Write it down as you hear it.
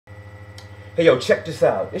Hey yo, check this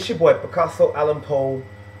out. It's your boy PiKaHsSo, Alan Poe,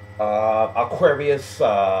 Aquarius,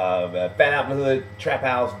 Fat Apple Hood, Trap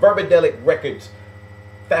House, Verbadelic Records,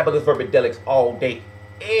 Fabulous Verbadelics all day,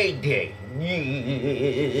 every day.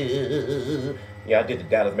 Yeah, I did the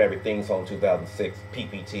Dallas Maverick theme song 2006,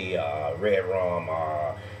 PPT, Red Rum,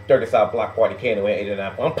 Dirty South Block Party Candle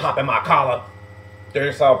 89. I'm popping my collar.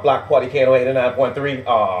 Dirty South Block Party Candle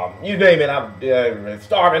 89.3. You name it, I'm a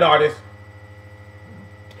starving artist.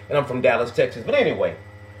 And I'm from Dallas, Texas. But anyway,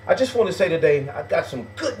 I just want to say today, I got some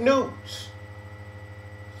good news.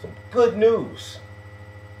 Some good news.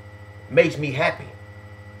 Makes me happy.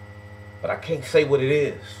 But I can't say what it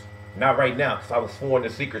is. Not right now, because I was sworn to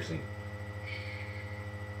secrecy.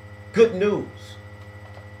 Good news.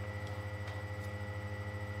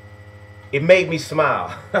 It made me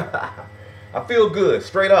smile. I feel good,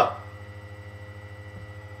 straight up.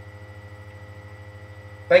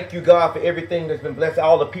 Thank you, God, for everything that's been blessed.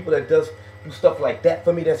 All the people that do stuff like that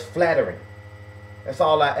for me, that's flattering. That's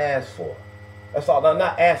all I ask for. That's all. I'm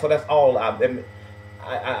not asked for. That's all I'm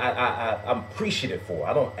appreciative for.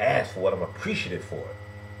 I don't ask for it. I'm appreciative for it.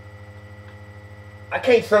 I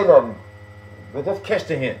can't say nothing, but just catch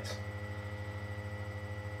the hints.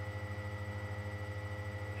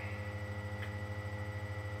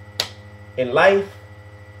 In life,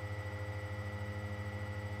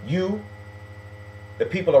 you, the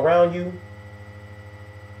people around you,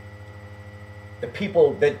 the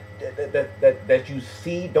people that you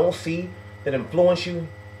see, don't see, that influence you,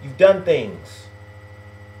 you've done things,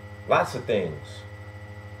 lots of things,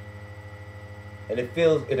 and it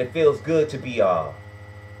feels good to be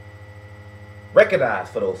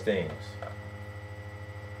recognized for those things.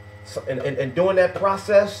 So, and during that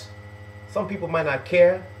process, some people might not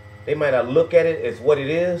care. They might not look at it as what it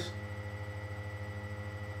is.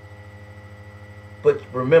 But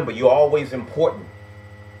remember, you're always important.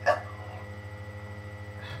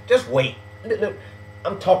 Just wait.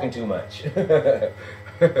 I'm talking too much.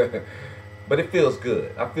 But it feels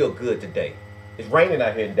good. I feel good today. It's raining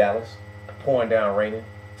out here in Dallas. Pouring down raining.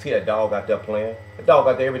 See that dog out there playing? The dog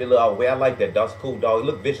out there every little way. I like that dog. It's a cool dog. He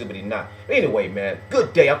look vicious, but he's not. Anyway, man,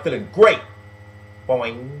 good day. I'm feeling great.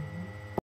 BOiNG.